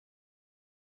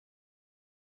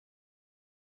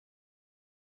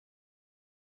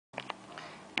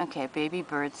Okay, baby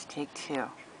birds take two.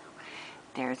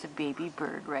 There's a baby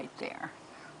bird right there,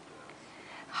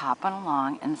 hopping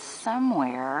along, and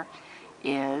somewhere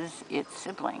is its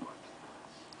sibling.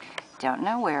 Don't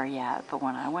know where yet, but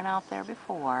when I went out there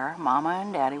before, Mama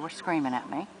and Daddy were screaming at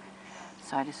me,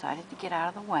 so I decided to get out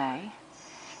of the way,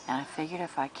 and I figured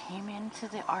if I came into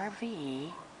the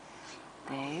RV,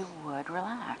 they would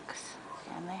relax,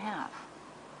 and they have.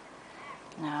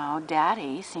 Now,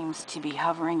 Daddy seems to be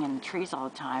hovering in the trees all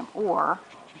the time, or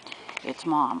it's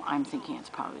Mom. I'm thinking it's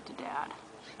probably the Dad.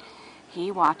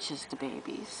 He watches the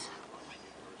babies,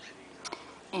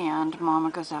 and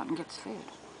Mama goes out and gets food.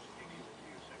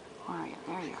 Where are you?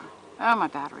 There you are. Oh, my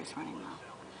battery's running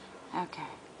low. Okay,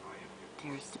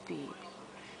 there's the baby.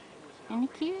 Isn't he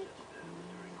cute?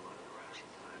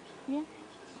 Yeah.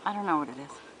 I don't know what it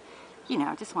is. You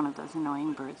know, just one of those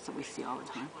annoying birds that we see all the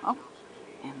time. Oh,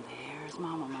 and there's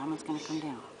Mama. Mama's gonna come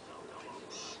down.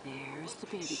 There's the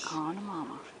baby calling to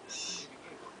Mama.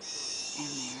 And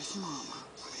there's Mama.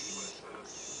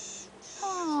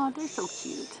 Oh, they're so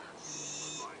cute.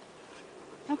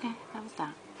 Okay, that was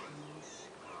that.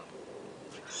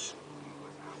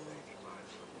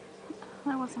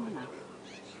 That wasn't enough.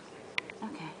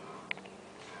 Okay.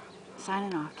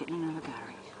 Signing off, getting another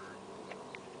battery.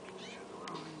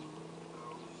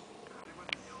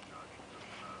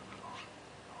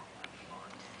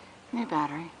 New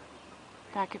battery.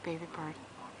 Back at baby bird.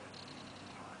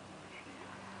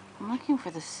 I'm looking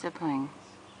for the sibling.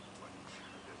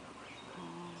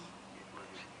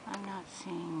 I'm not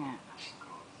seeing it.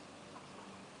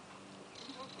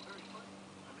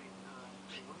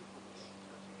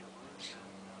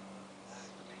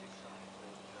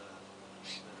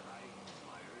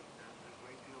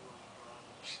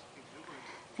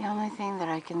 The only thing that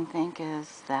I can think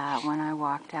is that when I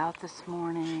walked out this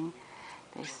morning,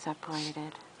 they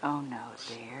separated. Oh no,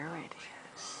 there it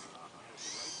is.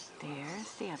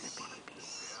 There's the other baby.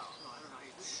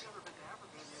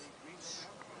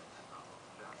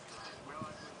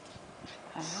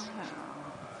 Oh,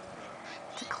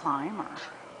 it's a climber.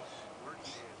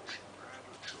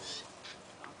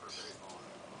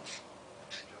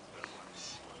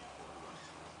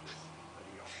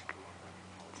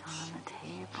 It's on the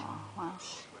table. Well,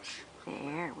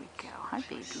 there we go. Hi,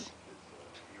 baby.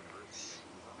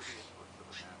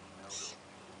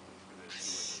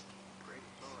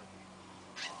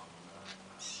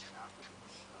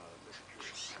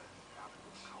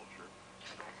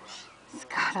 It's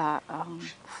got a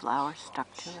flower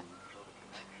stuck to it.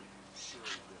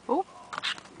 Oh,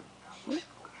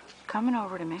 coming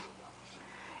over to me.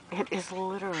 It is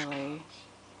literally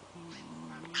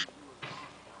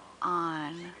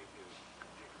on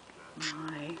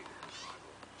my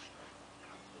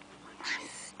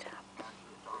step.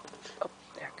 Oh,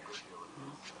 there it goes.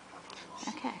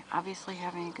 Okay, obviously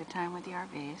having a good time with the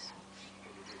RVs.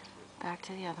 Back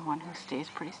to the other one who stays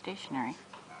pretty stationary.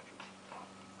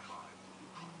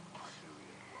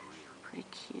 Pretty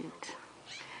cute.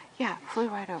 Yeah, flew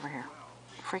right over here.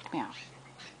 Freaked me out.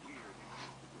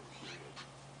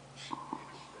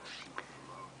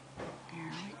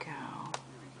 There we go.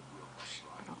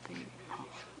 Little baby. Oh,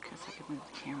 because I can move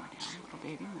the camera down. Little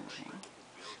baby moving.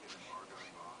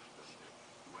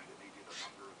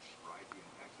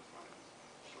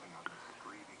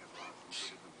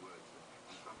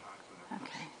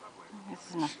 Okay, this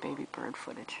is enough baby bird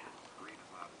footage.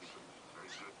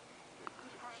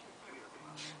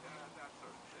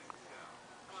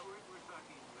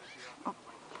 Oh.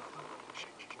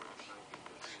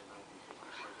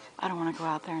 I don't want to go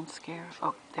out there and scare.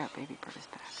 Oh, there, baby bird is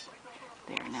back.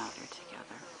 There, now they're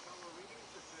together.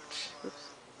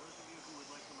 Oops.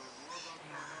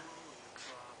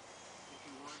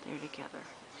 They're together.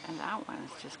 And that one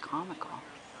is just comical.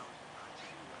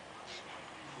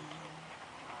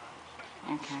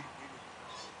 Okay.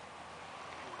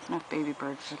 It's enough baby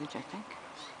bird footage, I think.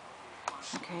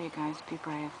 Okay, you guys, be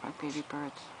brave like baby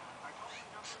birds.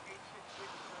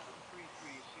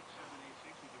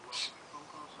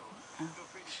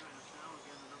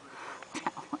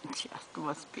 That one just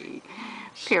must be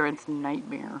parents'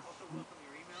 nightmare.